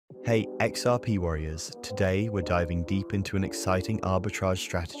Hey XRP warriors, today we're diving deep into an exciting arbitrage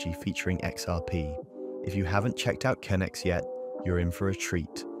strategy featuring XRP. If you haven't checked out Kennex yet, you're in for a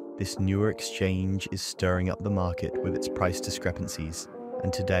treat. This newer exchange is stirring up the market with its price discrepancies,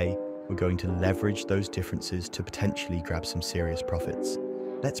 and today we're going to leverage those differences to potentially grab some serious profits.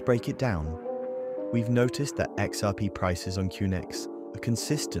 Let's break it down. We've noticed that XRP prices on QNex are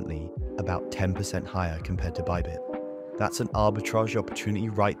consistently about 10% higher compared to Bybit. That's an arbitrage opportunity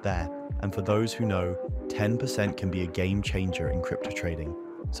right there, and for those who know, 10% can be a game changer in crypto trading.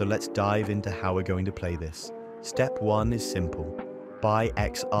 So let's dive into how we're going to play this. Step 1 is simple. Buy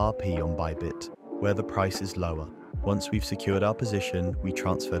XRP on Bybit, where the price is lower. Once we've secured our position, we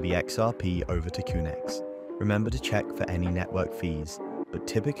transfer the XRP over to QNex. Remember to check for any network fees, but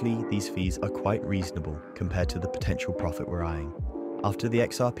typically these fees are quite reasonable compared to the potential profit we're eyeing. After the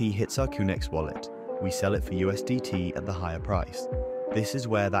XRP hits our QNex wallet, we sell it for USDT at the higher price. This is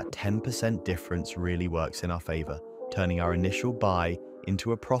where that 10% difference really works in our favor, turning our initial buy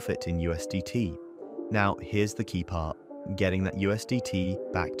into a profit in USDT. Now, here's the key part, getting that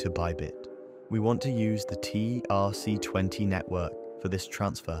USDT back to Bybit. We want to use the TRC20 network for this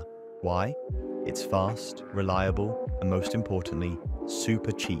transfer. Why? It's fast, reliable, and most importantly,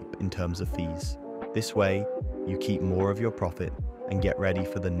 super cheap in terms of fees. This way, you keep more of your profit and get ready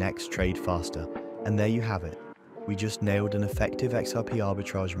for the next trade faster. And there you have it. We just nailed an effective XRP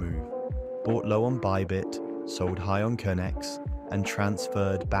arbitrage move. Bought low on Bybit, sold high on Kennex, and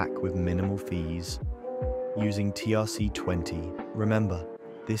transferred back with minimal fees using TRC20. Remember,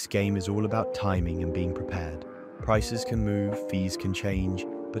 this game is all about timing and being prepared. Prices can move, fees can change,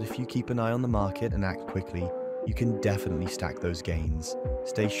 but if you keep an eye on the market and act quickly, you can definitely stack those gains.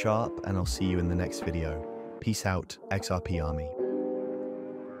 Stay sharp, and I'll see you in the next video. Peace out, XRP Army.